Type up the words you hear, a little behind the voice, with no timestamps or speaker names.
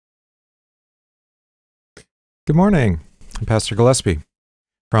Good morning. I'm Pastor Gillespie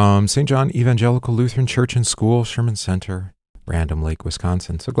from St. John Evangelical Lutheran Church and School, Sherman Center, Random Lake,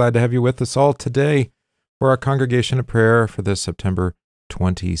 Wisconsin. So glad to have you with us all today for our congregation of prayer for this September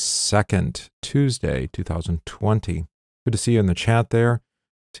 22nd, Tuesday, 2020. Good to see you in the chat there.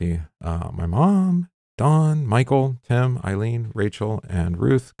 See my mom, Dawn, Michael, Tim, Eileen, Rachel, and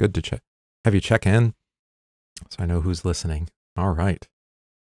Ruth. Good to have you check in so I know who's listening. All right.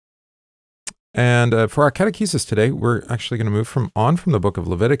 And for our catechesis today, we're actually going to move from the book of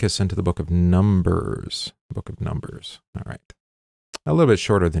Leviticus into the book of Numbers. Book of Numbers. All right. A little bit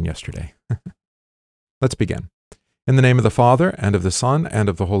shorter than yesterday. Let's begin. In the name of the Father, and of the Son, and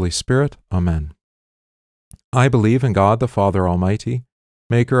of the Holy Spirit. Amen. I believe in God the Father Almighty,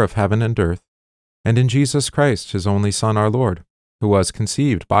 maker of heaven and earth, and in Jesus Christ, his only Son, our Lord, who was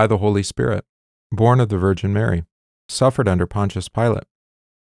conceived by the Holy Spirit, born of the Virgin Mary, suffered under Pontius Pilate,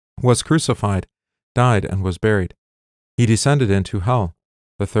 was crucified, died, and was buried. He descended into hell.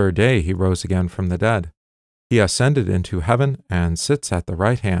 The third day he rose again from the dead. He ascended into heaven and sits at the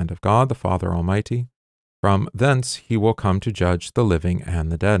right hand of God the Father Almighty. From thence he will come to judge the living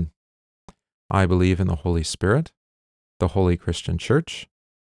and the dead. I believe in the Holy Spirit, the holy Christian Church,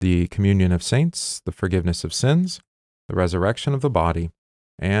 the communion of saints, the forgiveness of sins, the resurrection of the body,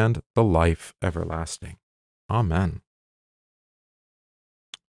 and the life everlasting. Amen.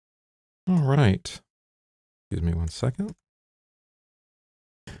 All right. Excuse me one second.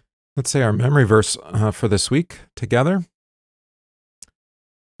 Let's say our memory verse for this week together.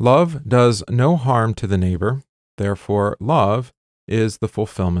 Love does no harm to the neighbor, therefore love is the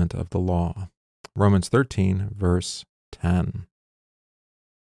fulfillment of the law. Romans 13, verse 10.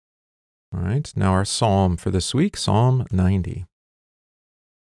 All right, now our psalm for this week, Psalm 90.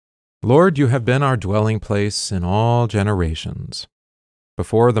 Lord, you have been our dwelling place in all generations.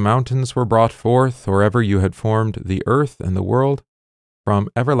 Before the mountains were brought forth, or ever you had formed the earth and the world, from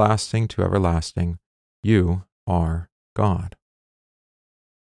everlasting to everlasting, you are God.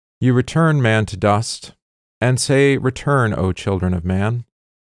 You return man to dust, and say, Return, O children of man.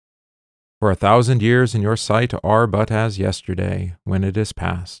 For 1,000 years in your sight are but as yesterday, when it is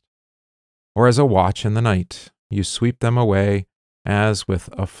past. Or as a watch in the night, you sweep them away as with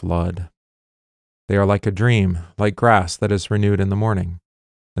a flood. They are like a dream, like grass that is renewed in the morning.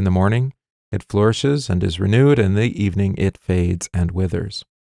 In the morning it flourishes and is renewed, and in the evening it fades and withers.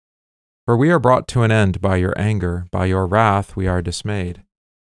 For we are brought to an end by your anger, by your wrath we are dismayed.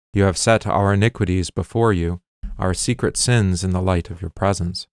 You have set our iniquities before you, our secret sins in the light of your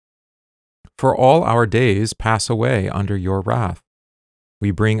presence. For all our days pass away under your wrath.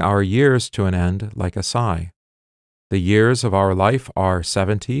 We bring our years to an end like a sigh. The years of our life are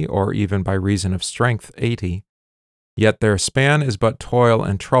 70, or even by reason of strength 80. Yet their span is but toil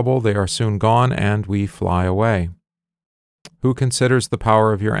and trouble. They are soon gone, and we fly away. Who considers the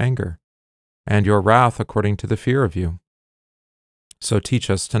power of your anger, and your wrath according to the fear of you? So teach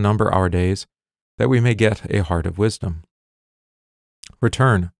us to number our days, that we may get a heart of wisdom.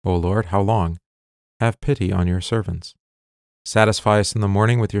 Return, O Lord, how long? Have pity on your servants. Satisfy us in the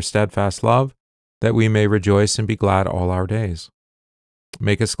morning with your steadfast love, that we may rejoice and be glad all our days.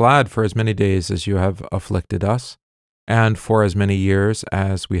 Make us glad for as many days as you have afflicted us, and for as many years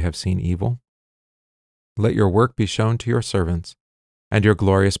as we have seen evil. Let your work be shown to your servants, and your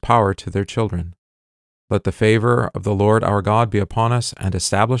glorious power to their children. Let the favor of the Lord our God be upon us, and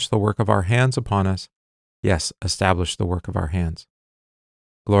establish the work of our hands upon us. Yes, establish the work of our hands.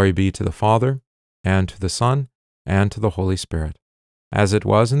 Glory be to the Father, and to the Son, and to the Holy Spirit, as it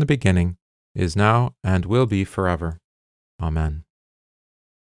was in the beginning, is now, and will be forever. Amen.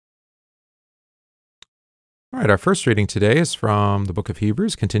 All right, our first reading today is from the book of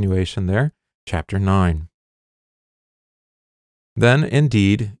Hebrews, continuation there, chapter 9. Then,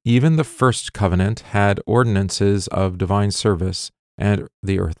 indeed, even the first covenant had ordinances of divine service and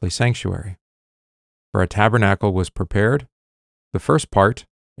the earthly sanctuary. For a tabernacle was prepared, the first part,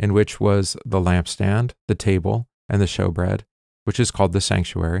 in which was the lampstand, the table, and the showbread, which is called the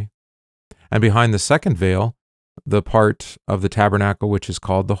sanctuary. And behind the second veil, the part of the tabernacle which is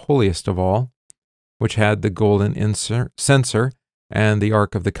called the holiest of all, which had the golden censer and the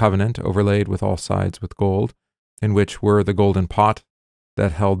ark of the covenant overlaid with all sides with gold, in which were the golden pot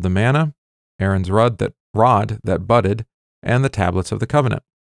that held the manna, Aaron's rod that budded, and the tablets of the covenant.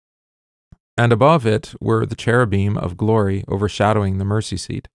 And above it were the cherubim of glory overshadowing the mercy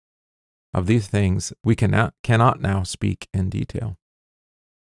seat. Of these things we cannot now speak in detail.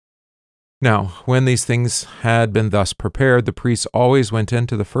 Now, when these things had been thus prepared, the priests always went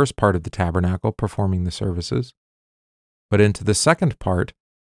into the first part of the tabernacle, performing the services. But into the second part,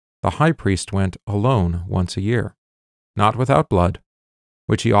 the high priest went alone once a year, not without blood,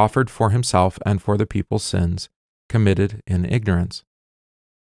 which he offered for himself and for the people's sins, committed in ignorance.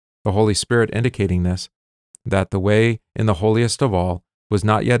 The Holy Spirit indicating this, that the way in the holiest of all was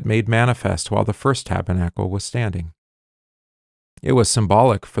not yet made manifest while the first tabernacle was standing. It was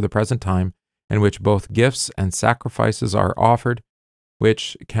symbolic for the present time in which both gifts and sacrifices are offered,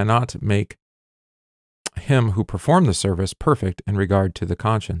 which cannot make him who performed the service perfect in regard to the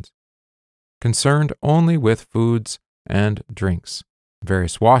conscience, concerned only with foods and drinks,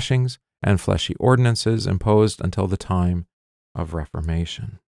 various washings, and fleshy ordinances imposed until the time of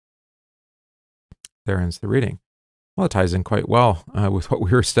Reformation. There ends the reading. Well, it ties in quite well with what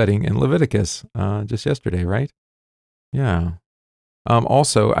we were studying in Leviticus just yesterday, right? Yeah.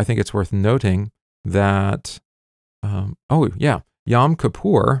 Also, I think it's worth noting that, Yom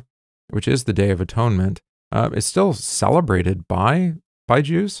Kippur, which is the Day of Atonement, is still celebrated by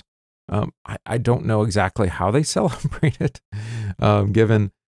Jews. I don't know exactly how they celebrate it,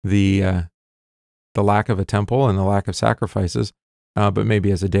 given the lack of a temple and the lack of sacrifices, but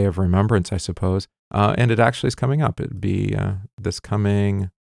maybe as a day of remembrance, I suppose. And it actually is coming up. It'd be this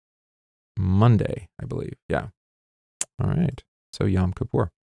coming Monday, I believe. Yeah. All right. So Yom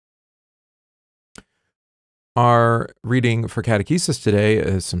Kippur. Our reading for catechesis today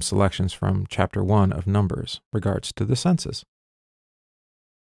is some selections from chapter 1 of Numbers, regards to the census.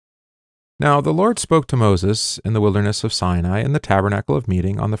 Now the Lord spoke to Moses in the wilderness of Sinai in the tabernacle of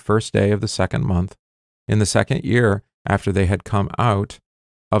meeting on the first day of the second month, in the second year after they had come out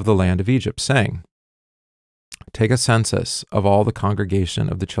of the land of Egypt, saying, Take a census of all the congregation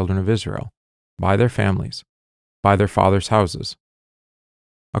of the children of Israel, by their families, by their fathers' houses,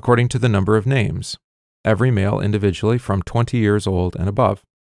 according to the number of names, every male individually from 20 years old and above,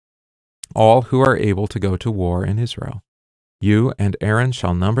 all who are able to go to war in Israel. You and Aaron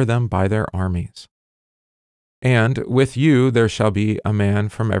shall number them by their armies. And with you there shall be a man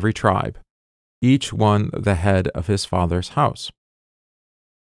from every tribe, each one the head of his father's house.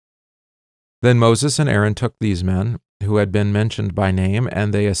 Then Moses and Aaron took these men, who had been mentioned by name,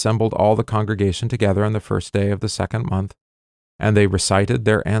 and they assembled all the congregation together on the first day of the second month, and they recited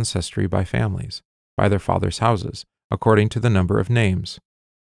their ancestry by families, by their fathers' houses, according to the number of names,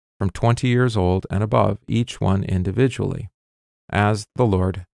 from 20 years old and above, each one individually, as the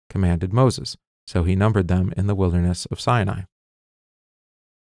Lord commanded Moses. So he numbered them in the wilderness of Sinai.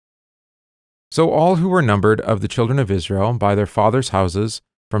 So all who were numbered of the children of Israel by their fathers' houses,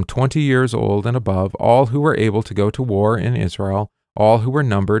 from 20 years old and above, all who were able to go to war in Israel, all who were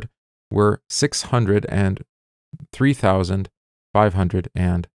numbered were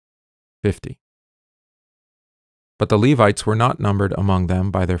 603,550. But the Levites were not numbered among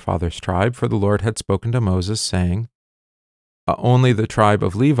them by their father's tribe, for the Lord had spoken to Moses, saying, Only the tribe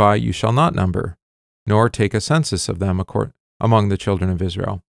of Levi you shall not number, nor take a census of them among the children of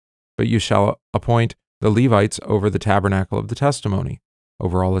Israel. But you shall appoint the Levites over the tabernacle of the testimony,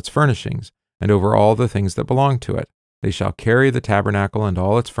 over all its furnishings, and over all the things that belong to it. They shall carry the tabernacle and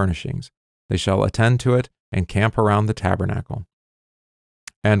all its furnishings. They shall attend to it and camp around the tabernacle.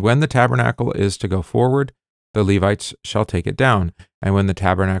 And when the tabernacle is to go forward, the Levites shall take it down, and when the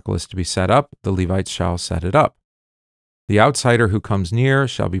tabernacle is to be set up, the Levites shall set it up. The outsider who comes near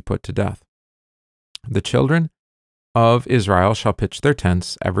shall be put to death. The children of Israel shall pitch their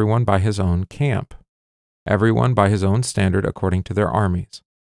tents, everyone by his own camp, everyone by his own standard according to their armies.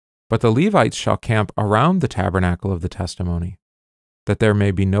 But the Levites shall camp around the tabernacle of the testimony, that there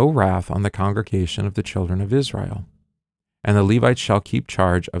may be no wrath on the congregation of the children of Israel. And the Levites shall keep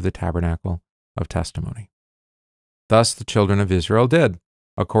charge of the tabernacle of testimony. Thus the children of Israel did,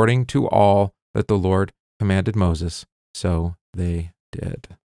 according to all that the Lord commanded Moses, so they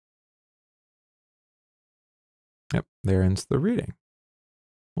did. Yep, there ends the reading.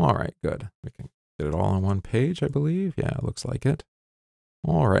 All right, good. We can get it all on one page, I believe. Yeah, it looks like it.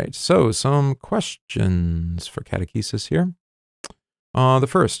 All right, so some questions for catechesis here. The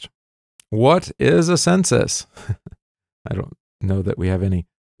first, what is a census? I don't know that we have any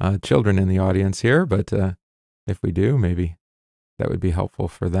children in the audience here, but if we do, maybe that would be helpful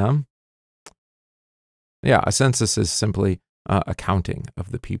for them. Yeah, a census is simply a counting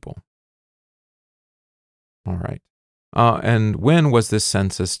of the people. All right. And when was this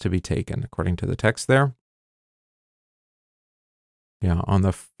census to be taken, according to the text there? Yeah, on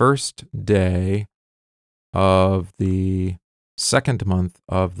the first day of the second month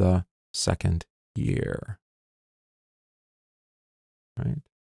of the second year. Right.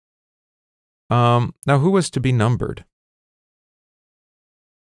 Now, who was to be numbered?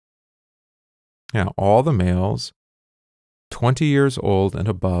 Yeah, all the males 20 years old and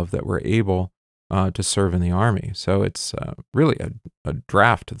above that were able to serve in the army. So it's really a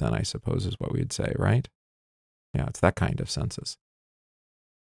draft, then, I suppose, is what we'd say, right? Yeah, it's that kind of census.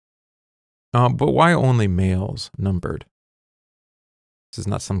 But why only males numbered? This is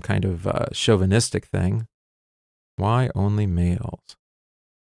not some kind of chauvinistic thing. Why only males?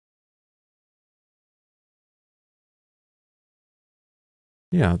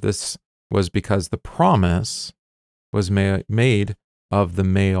 Yeah, this was because the promise was made of the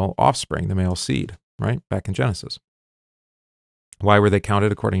male offspring, the male seed, right? Back in Genesis. Why were they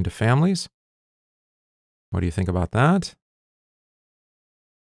counted according to families? What do you think about that?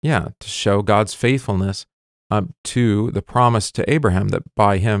 Yeah, to show God's faithfulness to the promise to Abraham that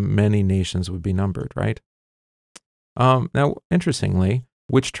by him many nations would be numbered, right? Now, interestingly,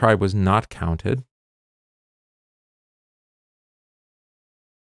 which tribe was not counted?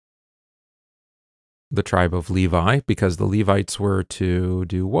 The tribe of Levi, because the Levites were to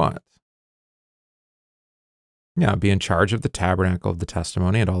do what? Yeah, be in charge of the tabernacle of the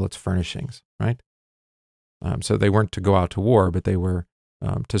testimony and all its furnishings, right? So they weren't to go out to war, but they were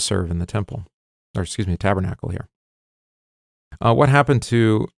to serve in the temple, or excuse me, tabernacle here. What happened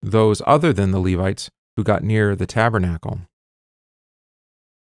to those other than the Levites who got near the tabernacle?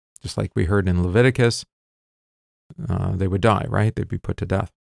 Just like we heard in Leviticus, they would die, right? They'd be put to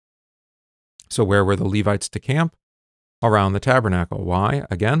death. So where were the Levites to camp? Around the tabernacle. Why?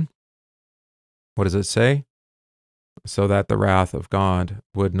 Again, what does it say? So that the wrath of God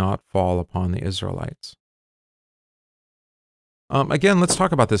would not fall upon the Israelites. Again, let's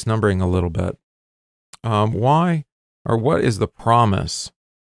talk about this numbering a little bit. Why, or what is the promise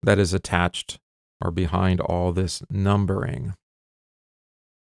that is attached or behind all this numbering?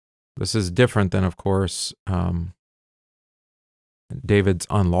 This is different than, of course, David's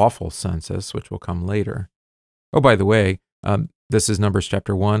unlawful census, which will come later. Oh, by the way, this is Numbers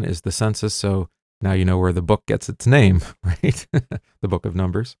chapter 1 is the census, so now you know where the book gets its name, right? The book of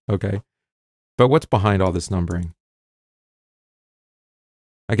Numbers, okay. But what's behind all this numbering?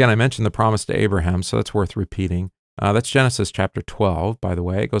 Again, I mentioned the promise to Abraham, so that's worth repeating. That's Genesis chapter 12, by the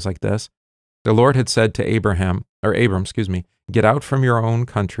way. It goes like this. The Lord had said to Abram, get out from your own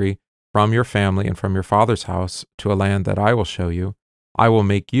country, from your family, and from your father's house to a land that I will show you. I will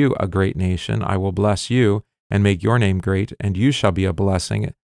make you a great nation. I will bless you and make your name great, and you shall be a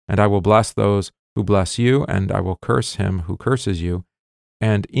blessing. And I will bless those who bless you, and I will curse him who curses you.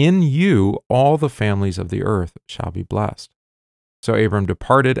 And in you all the families of the earth shall be blessed. So Abram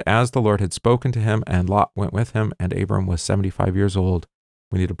departed as the Lord had spoken to him, and Lot went with him, and Abram was 75 years old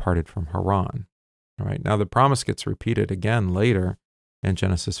when he departed from Haran. All right, now the promise gets repeated again later in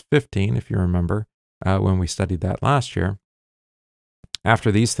Genesis 15, if you remember, when we studied that last year.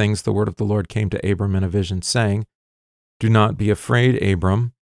 After these things, the word of the Lord came to Abram in a vision, saying, do not be afraid,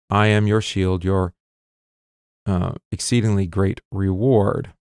 Abram. I am your shield, your exceedingly great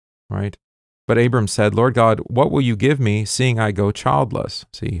reward. Right? But Abram said, Lord God, what will you give me, seeing I go childless?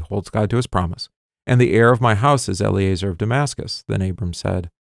 See, he holds God to his promise. And the heir of my house is Eliezer of Damascus. Then Abram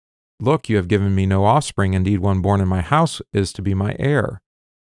said, look, you have given me no offspring. Indeed, one born in my house is to be my heir.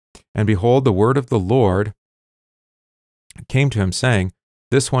 And behold, the word of the Lord came to him, saying,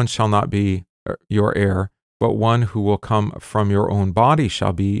 this one shall not be your heir, but one who will come from your own body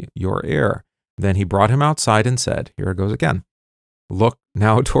shall be your heir. Then he brought him outside and said, here it goes again, look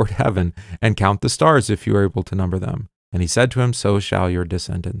now toward heaven and count the stars if you are able to number them. And he said to him, so shall your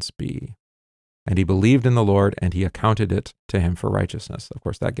descendants be. And he believed in the Lord, and he accounted it to him for righteousness. Of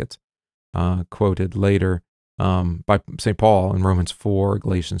course, that gets quoted later by St. Paul in Romans 4,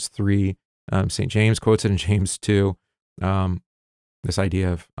 Galatians 3. St. James quotes it in James 2. This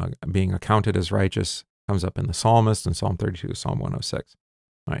idea of being accounted as righteous comes up in the Psalmist in Psalm 32, Psalm 106.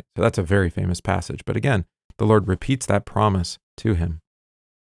 All right, so that's a very famous passage. But again, the Lord repeats that promise to him.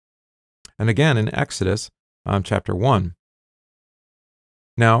 And again, in Exodus chapter 1.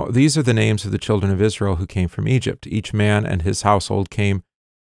 Now, these are the names of the children of Israel who came from Egypt. Each man and his household came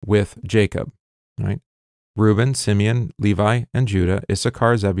with Jacob. Right? Reuben, Simeon, Levi, and Judah,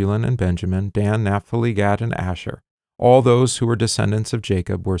 Issachar, Zebulun, and Benjamin, Dan, Naphtali, Gad, and Asher. All those who were descendants of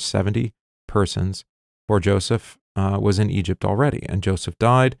Jacob were 70 persons, for Joseph was in Egypt already. And Joseph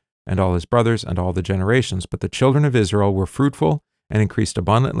died, and all his brothers, and all the generations. But the children of Israel were fruitful and increased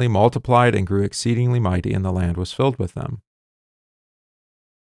abundantly, multiplied, and grew exceedingly mighty, and the land was filled with them.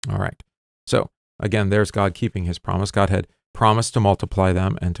 All right. So, again, there's God keeping his promise. God had promised to multiply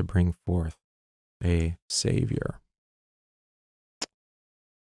them and to bring forth a Savior.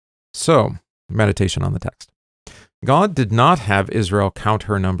 So, meditation on the text. God did not have Israel count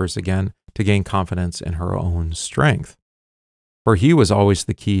her numbers again to gain confidence in her own strength. for he was always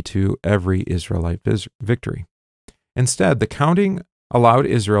the key to every Israelite victory. Instead, the counting allowed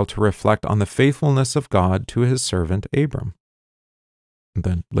Israel to reflect on the faithfulness of God to his servant Abram, and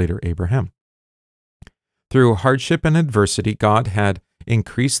then later Abraham. Through hardship and adversity, God had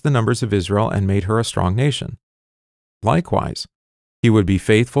increased the numbers of Israel and made her a strong nation. Likewise, he would be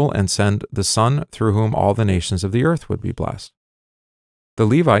faithful and send the Son through whom all the nations of the earth would be blessed. The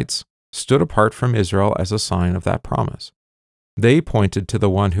Levites stood apart from Israel as a sign of that promise. They pointed to the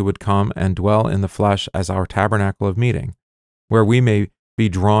one who would come and dwell in the flesh as our tabernacle of meeting, where we may be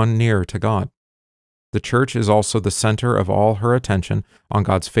drawn near to God. The church is also the center of all her attention on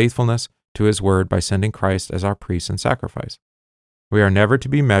God's faithfulness to his word by sending Christ as our priest and sacrifice. We are never to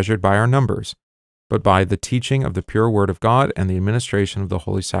be measured by our numbers, but by the teaching of the pure word of God and the administration of the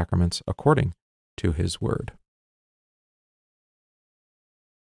holy sacraments according to his word.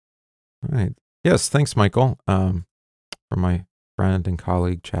 All right. Yes, thanks, Michael, from my friend and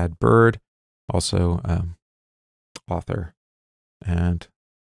colleague, Chad Bird, also author and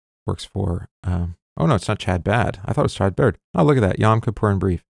works for, oh no, it's not Chad Bad. I thought it was Chad Bird. Oh, look at that, Yom Kippur in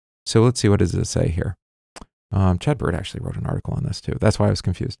brief. So let's see, what does it say here? Chad Bird actually wrote an article on this too. That's why I was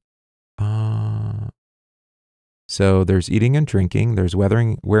confused. So there's eating and drinking, there's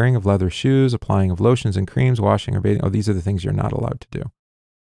wearing of leather shoes, applying of lotions and creams, washing or bathing. Oh, these are the things you're not allowed to do.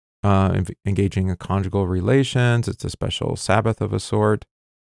 Engaging in conjugal relations, it's a special Sabbath of a sort.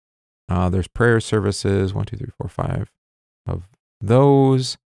 There's prayer services, 1, 2, 3, 4, 5 of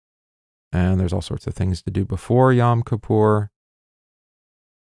those. And there's all sorts of things to do before Yom Kippur.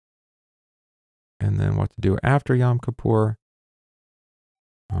 And then what to do after Yom Kippur.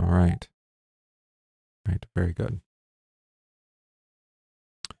 All right. Right, very good.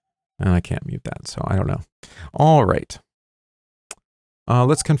 And I can't mute that, so I don't know. All right.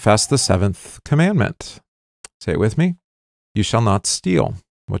 Let's confess the 7th commandment. Say it with me. You shall not steal.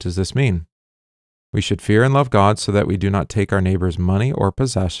 What does this mean? We should fear and love God so that we do not take our neighbor's money or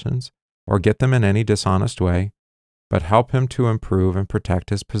possessions or get them in any dishonest way, but help him to improve and protect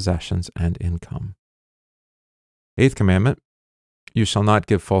his possessions and income. 8th commandment. You shall not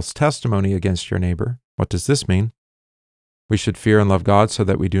give false testimony against your neighbor. What does this mean? We should fear and love God so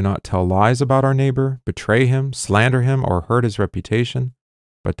that we do not tell lies about our neighbor, betray him, slander him, or hurt his reputation,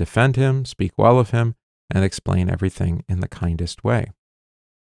 but defend him, speak well of him, and explain everything in the kindest way.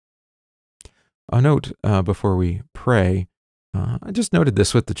 A note before we pray. I just noted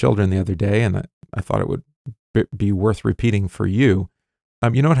this with the children the other day, and I thought it would be worth repeating for you.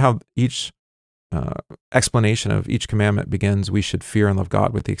 You note how each explanation of each commandment begins, we should fear and love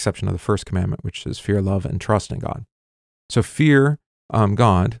God, with the exception of the first commandment, which is fear, love, and trust in God. So fear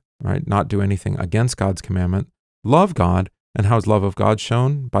God, right? Not do anything against God's commandment. Love God, and how is love of God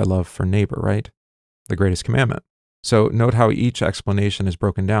shown? By love for neighbor, right? The greatest commandment. So note how each explanation is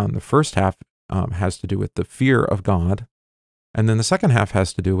broken down. The first half has to do with the fear of God, and then the second half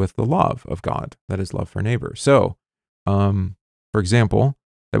has to do with the love of God, that is love for neighbor. So, for example,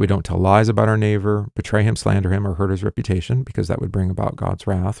 that we don't tell lies about our neighbor, betray him, slander him, or hurt his reputation, because that would bring about God's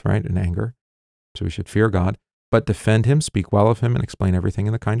wrath, right, and anger. So we should fear God, but defend him, speak well of him, and explain everything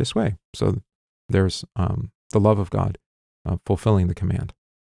in the kindest way. So there's the love of God fulfilling the command.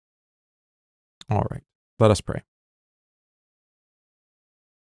 All right, let us pray.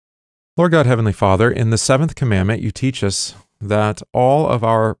 Lord God, Heavenly Father, in the 7th commandment, you teach us that all of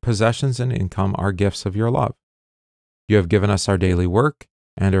our possessions and income are gifts of your love. You have given us our daily work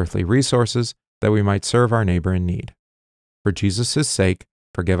and earthly resources that we might serve our neighbor in need. For Jesus' sake,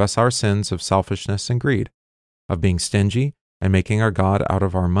 forgive us our sins of selfishness and greed, of being stingy and making our God out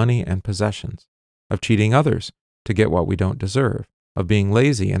of our money and possessions, of cheating others to get what we don't deserve, of being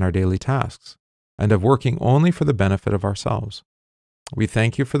lazy in our daily tasks, and of working only for the benefit of ourselves. We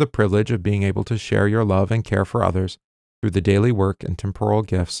thank you for the privilege of being able to share your love and care for others through the daily work and temporal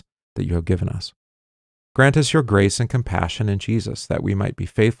gifts that you have given us. Grant us your grace and compassion in Jesus, that we might be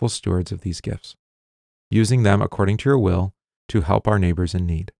faithful stewards of these gifts, using them according to your will to help our neighbors in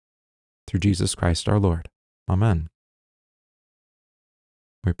need. Through Jesus Christ our Lord. Amen.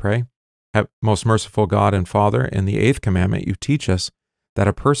 We pray. Most merciful God and Father, in the 8th commandment you teach us that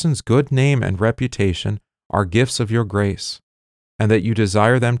a person's good name and reputation are gifts of your grace, and that you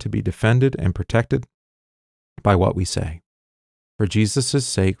desire them to be defended and protected by what we say. For Jesus'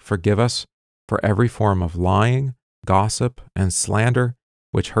 sake, forgive us for every form of lying, gossip, and slander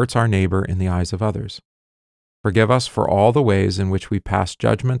which hurts our neighbor in the eyes of others. Forgive us for all the ways in which we pass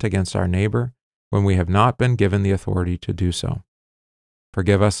judgment against our neighbor when we have not been given the authority to do so.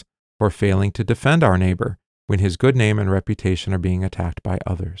 Forgive us for failing to defend our neighbor when his good name and reputation are being attacked by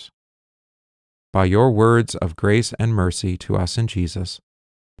others. by your words of grace and mercy to us in Jesus,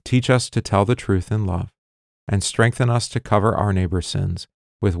 teach us to tell the truth in love, and strengthen us to cover our neighbor's sins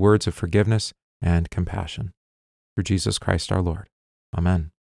with words of forgiveness and compassion. Through Jesus Christ our Lord.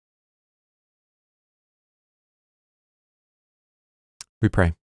 Amen. We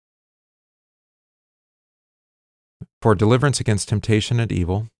pray. For deliverance against temptation and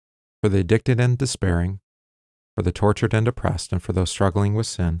evil, for the addicted and despairing, for the tortured and oppressed, and for those struggling with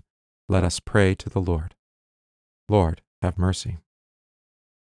sin, let us pray to the Lord. Lord, have mercy.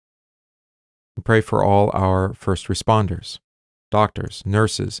 We pray for all our first responders, doctors,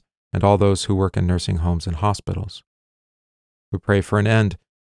 nurses, and all those who work in nursing homes and hospitals. We pray for an end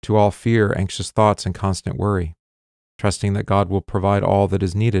to all fear, anxious thoughts, and constant worry, trusting that God will provide all that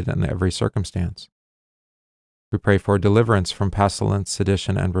is needed in every circumstance. We pray for deliverance from pestilence,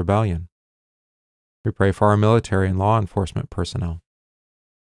 sedition, and rebellion. We pray for our military and law enforcement personnel.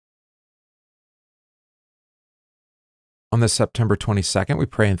 On this September 22nd, we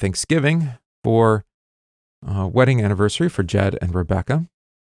pray in thanksgiving for wedding anniversary for Jed and Rebecca,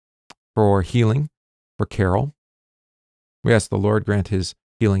 for healing for Carol. We ask the Lord grant his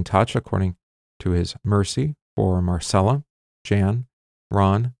healing touch according to his mercy for Marcella, Jan,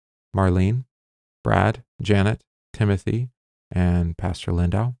 Ron, Marlene, Brad, Janet, Timothy, and Pastor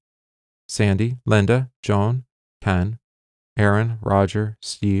Lindau, Sandy, Linda, Joan, Ken, Aaron, Roger,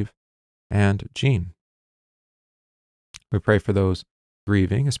 Steve, and Jean. We pray for those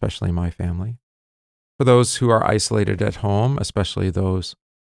grieving, especially my family, for those who are isolated at home, especially those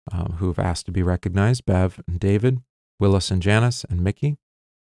who have asked to be recognized, Bev and David, Willis and Janice, and Mickey.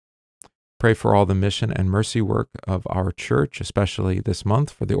 Pray for all the mission and mercy work of our church, especially this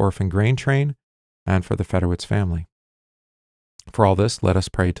month for the Orphan Grain Train and for the Federwitz family. For all this, let us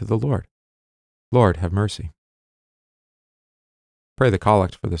pray to the Lord. Lord, have mercy. Pray the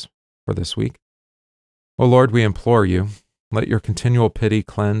collect for this week. O Lord, we implore you, let your continual pity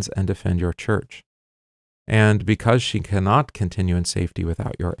cleanse and defend your church. And because she cannot continue in safety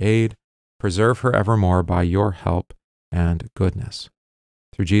without your aid, preserve her evermore by your help and goodness.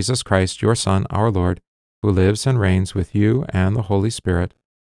 Through Jesus Christ, your Son, our Lord, who lives and reigns with you and the Holy Spirit,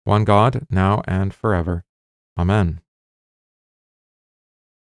 one God, now and forever. Amen.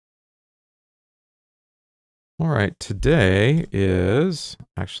 All right, today is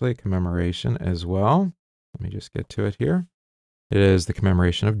actually a commemoration as well. Let me just get to it here. It is the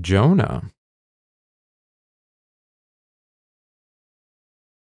commemoration of Jonah.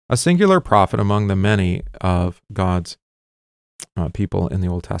 A singular prophet among the many of God's people in the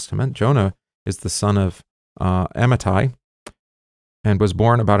Old Testament. Jonah is the son of Amittai and was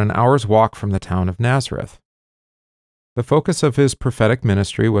born about an hour's walk from the town of Nazareth. The focus of his prophetic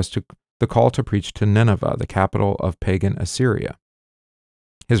ministry was the call to preach to Nineveh, the capital of pagan Assyria.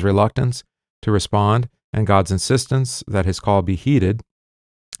 His reluctance to respond and God's insistence that his call be heeded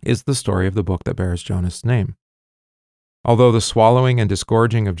is the story of the book that bears Jonah's name. Although the swallowing and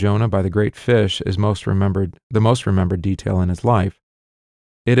disgorging of Jonah by the great fish is the most remembered detail in his life,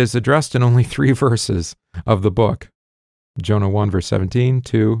 it is addressed in only 3 verses of the book. Jonah 1 verse 17,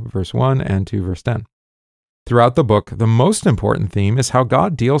 2 verse 1, and 2 verse 10. Throughout the book, the most important theme is how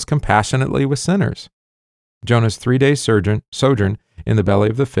God deals compassionately with sinners. Jonah's 3-day sojourn in the belly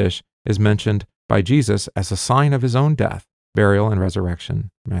of the fish is mentioned by Jesus as a sign of his own death, burial, and resurrection.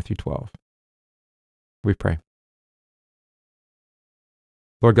 Matthew 12. We pray.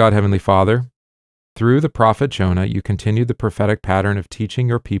 Lord God, Heavenly Father, through the prophet Jonah, you continued the prophetic pattern of teaching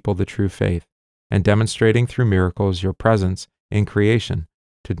your people the true faith and demonstrating through miracles your presence in creation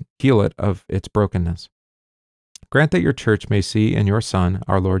to heal it of its brokenness. Grant that your church may see in your Son,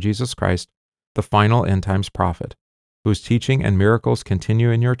 our Lord Jesus Christ, the final end times prophet, whose teaching and miracles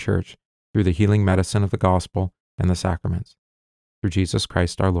continue in your church through the healing medicine of the gospel and the sacraments. Through Jesus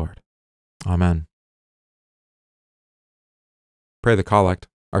Christ our Lord. Amen. Pray the collect,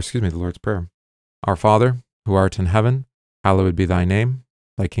 the Lord's Prayer. Our Father, who art in heaven, hallowed be thy name.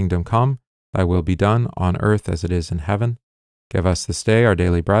 Thy kingdom come, thy will be done on earth as it is in heaven. Give us this day our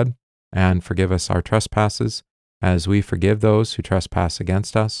daily bread, and forgive us our trespasses, as we forgive those who trespass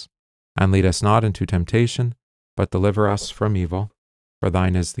against us. And lead us not into temptation, but deliver us from evil. For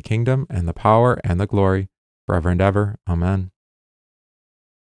thine is the kingdom, and the power, and the glory, forever and ever. Amen.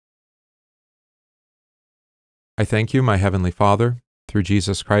 I thank you, my heavenly Father, through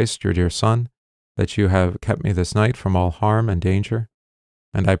Jesus Christ, your dear Son, that you have kept me this night from all harm and danger.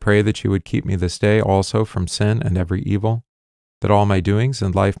 And I pray that you would keep me this day also from sin and every evil, that all my doings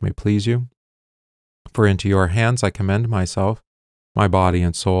in life may please you. For into your hands I commend myself, my body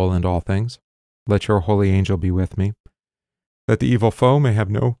and soul and all things. Let your holy angel be with me, that the evil foe may have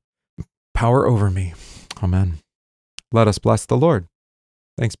no power over me. Amen. Let us bless the Lord.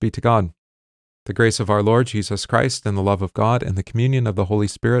 Thanks be to God. The grace of our Lord Jesus Christ and the love of God and the communion of the Holy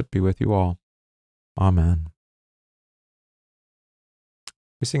Spirit be with you all. Amen.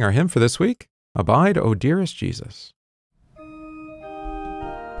 We sing our hymn for this week, Abide, O Dearest Jesus.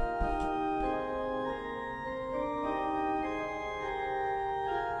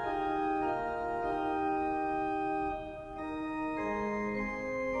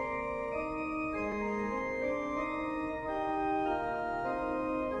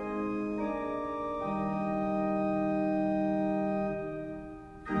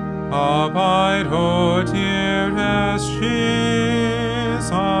 Abide, O dearest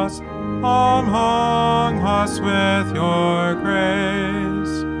Jesus, among us with your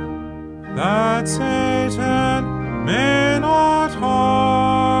grace, that Satan may not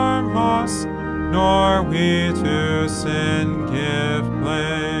harm us, nor we to sin give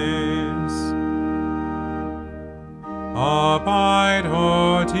place. Abide,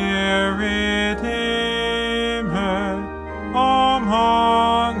 O dear Redeemer,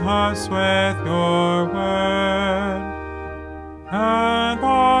 among us with your word, and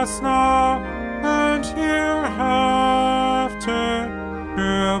us now and hereafter,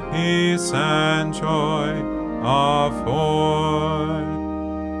 through peace and joy afford.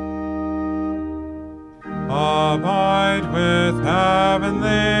 Abide with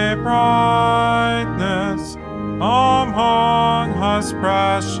heavenly brightness, among us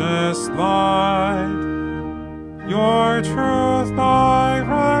precious light, your truth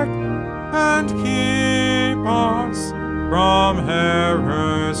direct and keep us from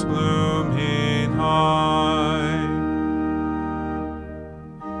error's gloomy night.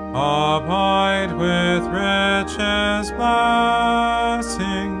 Abide with riches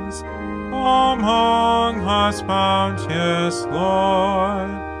blessings, among us bounteous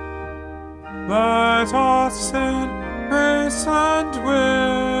Lord. Let us in grace and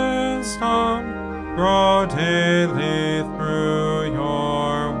wisdom grow daily through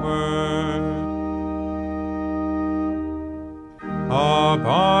your word.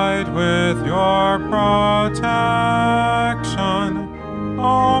 Abide with your protection,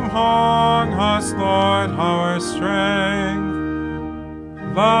 among us, Lord, our strength.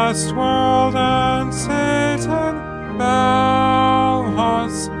 Lest world and Satan fail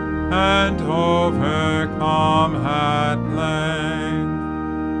us, and overcome at length.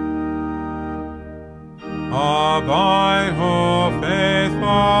 Abide, O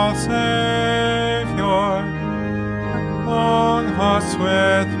faithful Savior, among us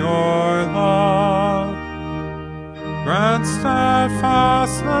with your love. Grant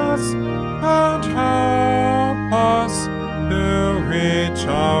steadfastness and help us to reach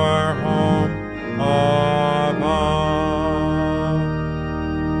our home above.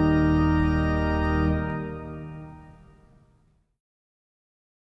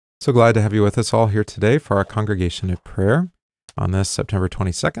 So glad to have you with us all here today for our congregation of prayer on this September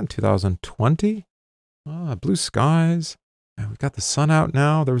 22nd, 2020. Blue skies. We've got the sun out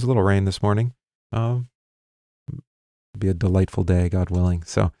now. There was a little rain this morning. It'll be a delightful day, God willing.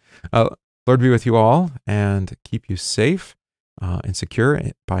 So, Lord be with you all and keep you safe and secure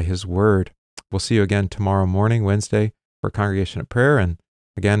by his word. We'll see you again tomorrow morning, Wednesday, for congregation of prayer. And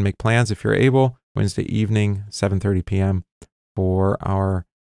again, make plans if you're able, Wednesday evening, 7:30 p.m. for our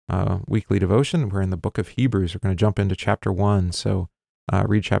weekly devotion. We're in the book of Hebrews. We're going to jump into chapter 1. So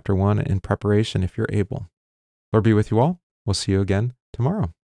read chapter 1 in preparation if you're able. Lord be with you all. We'll see you again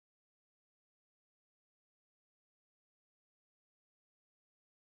tomorrow.